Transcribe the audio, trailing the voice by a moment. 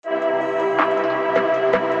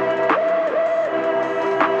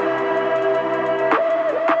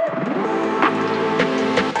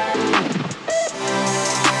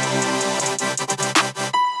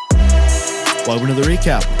Welcome to the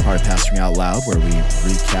recap, part of Pastoring Out Loud, where we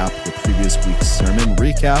recap the previous week's sermon.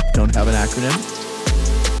 Recap, don't have an acronym.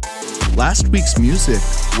 Last week's music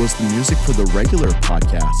was the music for the regular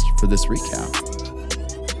podcast for this recap.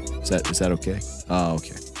 Is that okay? Oh,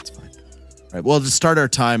 okay. That's fine. All right, well, to start our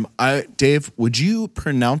time, Dave, would you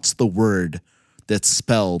pronounce the word that's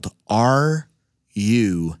spelled R-U-N-E?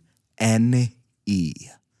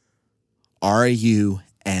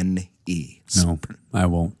 R-U-N-E. No, I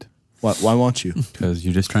won't. What? Why won't you? Because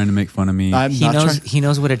you're just trying to make fun of me. He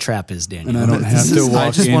knows what a trap is, Daniel. And I don't have to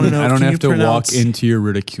walk in. I don't have to walk into your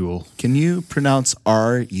ridicule. Can you pronounce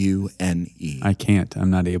R-U-N-E? I can't. I'm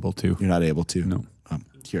not able to. You're not able to? No.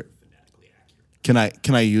 Here. Can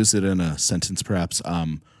I use it in a sentence perhaps?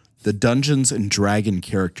 The Dungeons and Dragon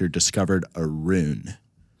character discovered a rune.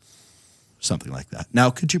 Something like that. Now,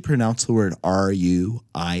 could you pronounce the word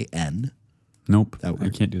R-U-I-N? Nope. I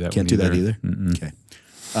can't do that. Can't do that either? Mm-mm. Okay.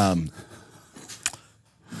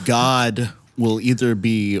 God will either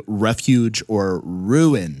be refuge or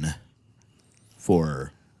ruin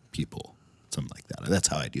for people. Something like that. That's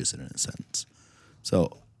how I'd use it in a sentence.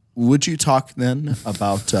 So would you talk then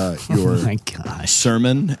about your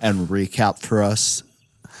sermon and recap for us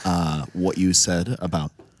what you said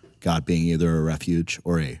about God being either a refuge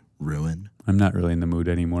or a ruin? I'm not really in the mood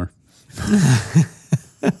anymore.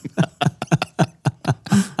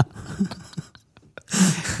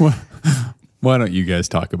 Why don't you guys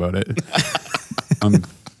talk about it? I'm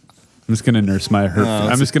just gonna nurse my hurt.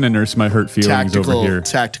 I'm just gonna nurse my hurt feelings over here.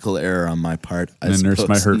 Tactical error on my part. I'm gonna nurse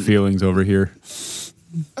my hurt feelings over here.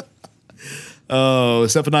 Oh,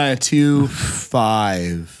 Zephaniah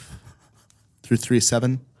 2:5 through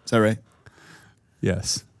 3:7. Is that right?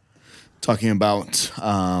 Yes. Talking about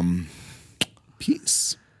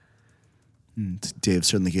peace. And Dave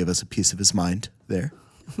certainly gave us a piece of his mind there.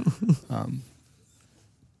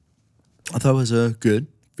 I thought it was a good,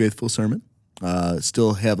 faithful sermon.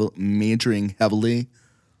 Still majoring heavily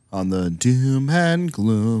on the doom and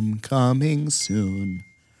gloom coming soon.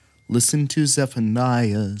 Listen to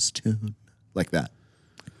Zephaniah's tune. Like that.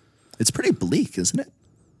 It's pretty bleak, isn't it?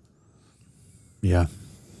 Yeah.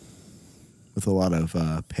 With a lot of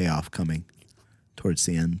payoff coming towards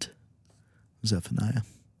the end of Zephaniah.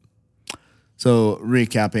 So,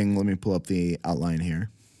 recapping, let me pull up the outline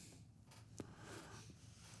here.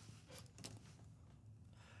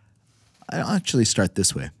 I'll actually start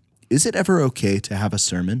this way. Is it ever okay to have a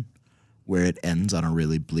sermon where it ends on a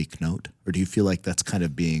really bleak note? Or do you feel like that's kind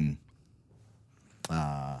of being,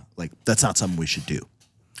 that's not something we should do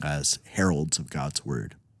as heralds of God's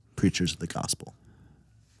word, preachers of the gospel?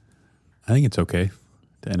 I think it's okay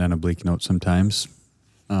to end on a bleak note sometimes.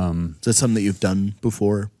 Is that something that you've done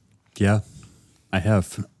before? Yeah, I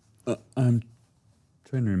have. I'm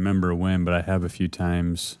trying to remember when, but I have a few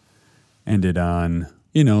times ended on...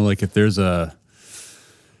 like if there's a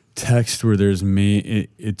text where there's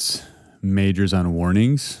it's majors on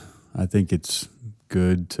warnings, I think it's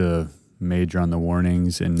good to major on the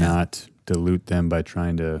warnings and not dilute them by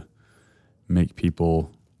trying to make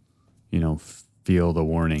people, feel the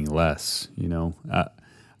warning less,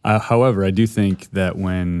 However, I do think that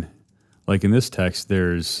when, like in this text,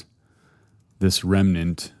 there's this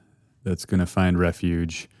remnant that's going to find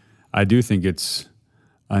refuge, I do think it's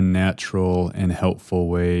unnatural and helpful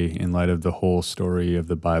way in light of the whole story of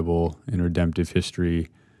the Bible and redemptive history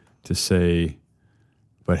to say,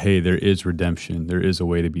 but hey, there is redemption. There is a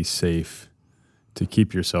way to be safe, to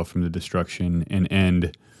keep yourself from the destruction and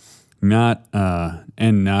end not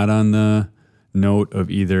on the note of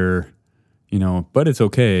either, but it's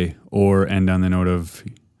okay, or end on the note of,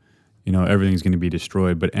 everything's going to be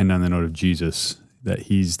destroyed, but end on the note of Jesus, that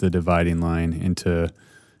he's the dividing line, and to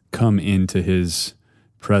come into his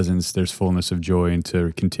presence, there's fullness of joy, and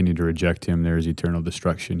to continue to reject him, there is eternal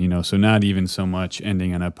destruction. So not even so much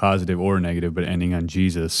ending on a positive or negative, but ending on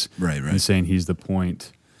Jesus, right, and saying he's the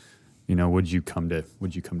point. Would you come to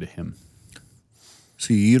him?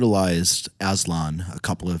 So you utilized Aslan a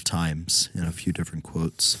couple of times in a few different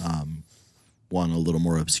quotes. One a little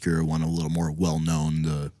more obscure, one a little more well-known.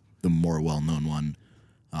 The more well-known one,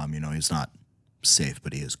 he's not safe,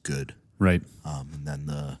 but he is good. Right. And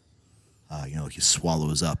then he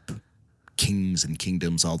swallows up kings and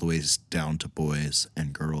kingdoms all the way down to boys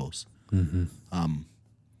and girls. Mm-hmm.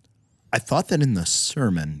 I thought that in the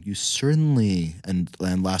sermon, you certainly, and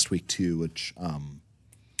last week too, which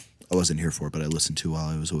I wasn't here for, but I listened to while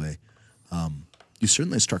I was away, you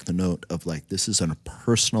certainly struck the note of this is a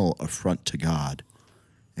personal affront to God,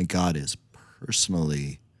 and God is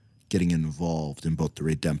personally getting involved in both the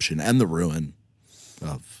redemption and the ruin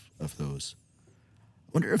of those.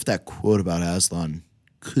 I wonder if that quote about Aslan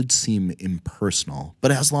could seem impersonal,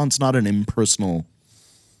 but Aslan's not an impersonal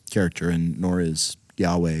character, and nor is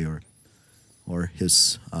Yahweh or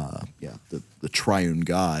his the triune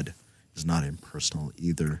God is not impersonal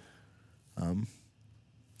either. Do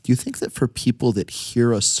you think that for people that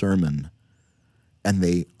hear a sermon and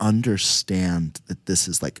they understand that this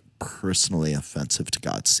is like personally offensive to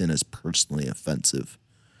God, sin is personally offensive,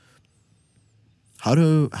 how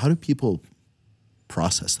do people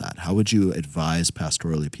process that? How would you advise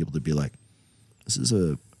pastorally people to be like, this is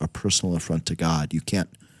a personal affront to God. You can't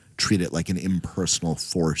treat it like an impersonal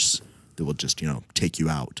force that will just, take you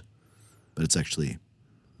out. But it's actually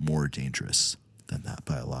more dangerous than that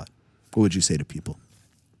by a lot. What would you say to people?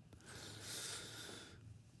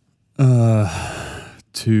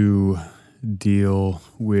 To deal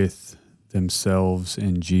with themselves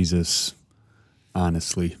and Jesus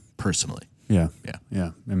honestly. Personally. Yeah.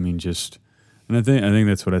 I mean, and I think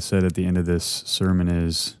that's what I said at the end of this sermon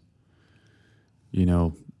is,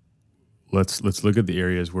 let's look at the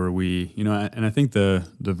areas where we, and I think the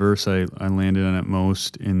verse I landed on it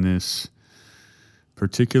most in this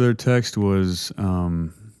particular text was,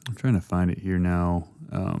 I'm trying to find it here now.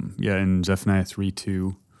 In Zephaniah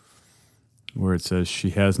 3:2, where it says, she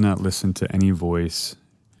has not listened to any voice.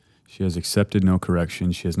 She has accepted no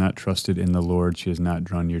correction. She has not trusted in the Lord. She has not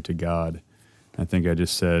drawn near to God. I think I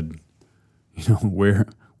just said, where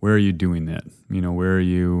are you doing that? Where are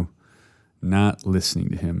you not listening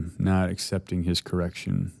to him, not accepting his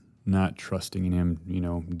correction, not trusting in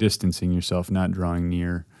him, distancing yourself, not drawing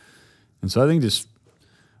near. And so I think just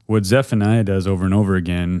what Zephaniah does over and over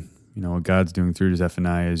again, what God's doing through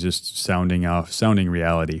Zephaniah is just sounding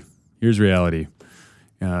reality. Here's reality.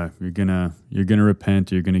 You're gonna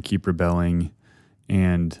repent. You're gonna keep rebelling,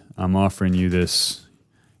 and I'm offering you this,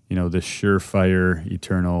 this surefire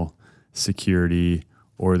eternal security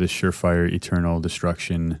or this surefire eternal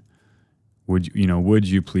destruction. Would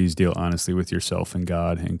you please deal honestly with yourself and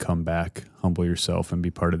God and come back, humble yourself, and be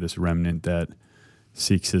part of this remnant that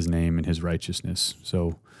seeks His name and His righteousness?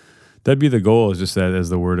 So that'd be the goal. Is just that as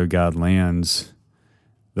the Word of God lands,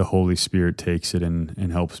 the Holy Spirit takes it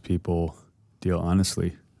and helps people deal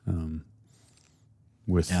honestly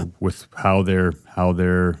with how they're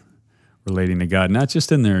relating to God, not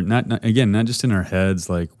just in not just in our heads,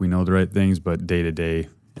 like we know the right things, but day to day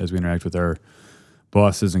as we interact with our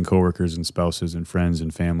bosses and coworkers and spouses and friends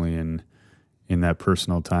and family, and in that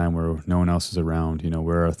personal time where no one else is around.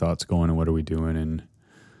 Where are our thoughts going and what are we doing and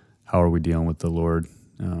how are we dealing with the Lord?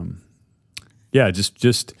 And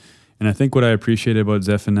I think what I appreciate about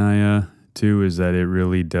Zephaniah too is that it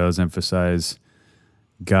really does emphasize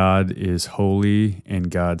God is holy and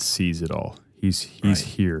God sees it all. He's right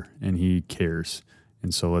here and He cares.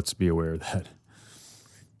 And so let's be aware of that.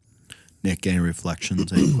 Nick, any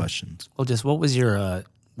reflections, any questions? Well, just what was your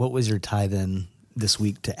tithe in this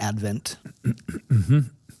week to Advent? Mm-hmm.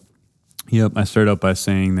 Yep, I started out by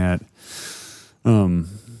saying that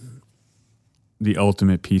the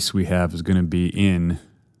ultimate peace we have is going to be in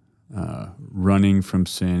running from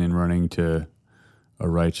sin and running to a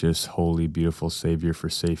righteous, holy, beautiful Savior for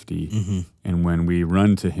safety. Mm-hmm. And when we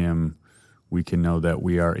run to Him, we can know that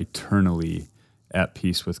we are eternally at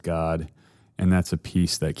peace with God, and that's a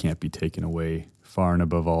peace that can't be taken away, far and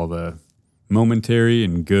above all the momentary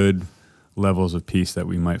and good levels of peace that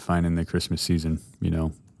we might find in the Christmas season,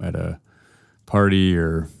 at a party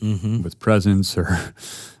or with presents or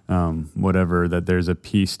whatever, that there's a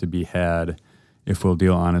peace to be had if we'll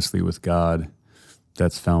deal honestly with God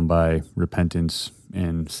that's found by repentance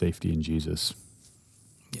and safety in Jesus.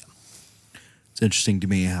 Yeah. It's interesting to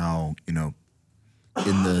me how, in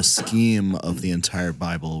the scheme of the entire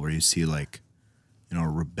Bible where you see a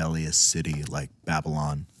rebellious city like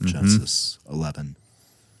Babylon, Genesis 11,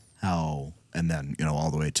 and then, all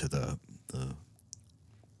the way to the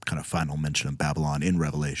kind of final mention of Babylon in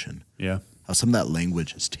Revelation. Yeah. How some of that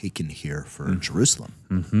language is taken here for Jerusalem.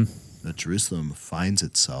 Mm-hmm. That Jerusalem finds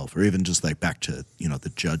itself, or even just back to,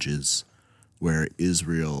 the Judges, where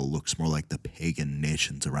Israel looks more like the pagan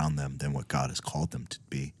nations around them than what God has called them to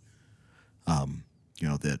be.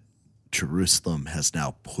 That Jerusalem has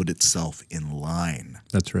now put itself in line.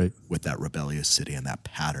 That's right. With that rebellious city and that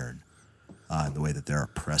pattern, and the way that they're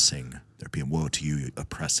being, woe to you,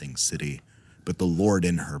 oppressing city. But the Lord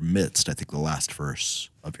in her midst, I think the last verse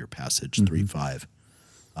of your passage, 3:5,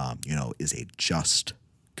 is a just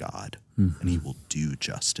God, and He will do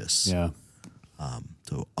justice. Yeah.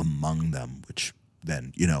 So among them, which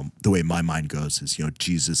then, the way my mind goes is,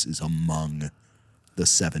 Jesus is among the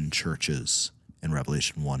 7 churches in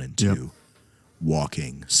Revelation 1 and 2, yep.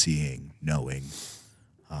 Walking, seeing, knowing.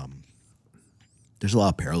 There's a lot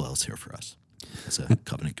of parallels here for us. as a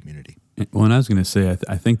covenant community. Well, and I was going to say,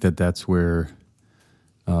 I think that's where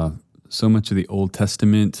so much of the Old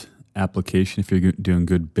Testament application, if you're doing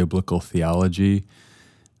good biblical theology,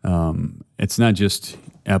 it's not just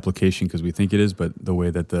application because we think it is, but the way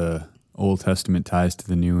that the Old Testament ties to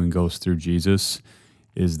the New and goes through Jesus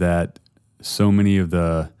is that so many of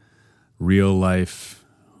the real life,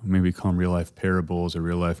 maybe call them real life parables or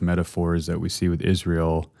real life metaphors that we see with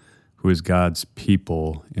Israel, who is God's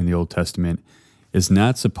people in the Old Testament, is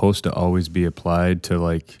not supposed to always be applied to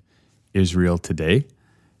like Israel today,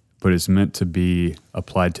 but it's meant to be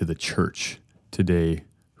applied to the church today,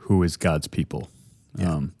 who is God's people.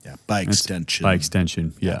 By extension. By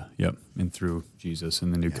extension, yep. And through Jesus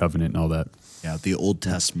and the new covenant and all that. Yeah, the Old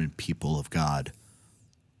Testament people of God,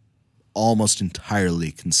 almost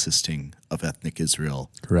entirely consisting of ethnic Israel.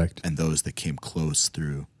 Correct. And those that came close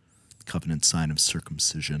through the covenant sign of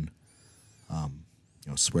circumcision,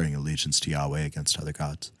 swearing allegiance to Yahweh against other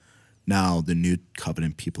gods. Now, the new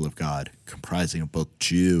covenant people of God, comprising of both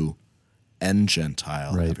Jew and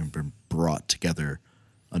Gentile, having been brought together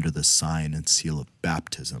under the sign and seal of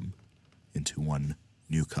baptism into one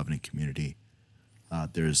new covenant community.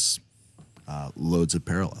 There's loads of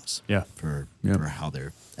parallels for how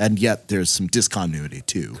they're... And yet there's some discontinuity,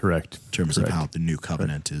 too. Correct. In terms of how the new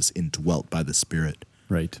covenant is indwelt by the Spirit.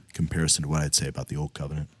 Right. In comparison to what I'd say about the old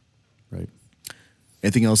covenant. Right.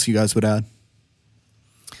 Anything else you guys would add?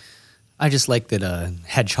 I just like that a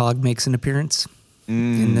hedgehog makes an appearance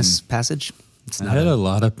in this passage. I had a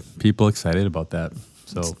lot of people excited about that.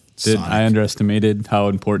 So Sonic. I underestimated how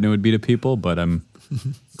important it would be to people, but I'm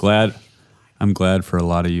glad for a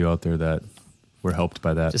lot of you out there that were helped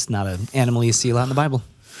by that. Just not an animal you see a lot in the Bible.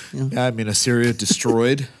 Yeah, I mean, Assyria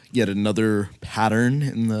destroyed yet another pattern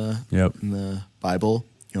in the Bible,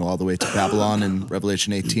 all the way to Babylon in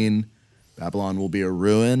Revelation 18. Babylon will be a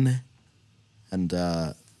ruin, and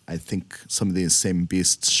I think some of these same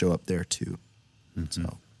beasts show up there too. Mm-hmm.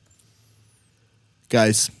 So,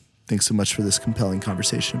 guys, thanks so much for this compelling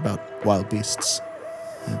conversation about wild beasts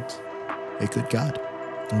and a good God.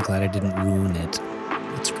 I'm glad I didn't ruin it.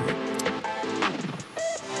 That's great.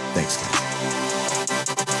 Thanks, guys.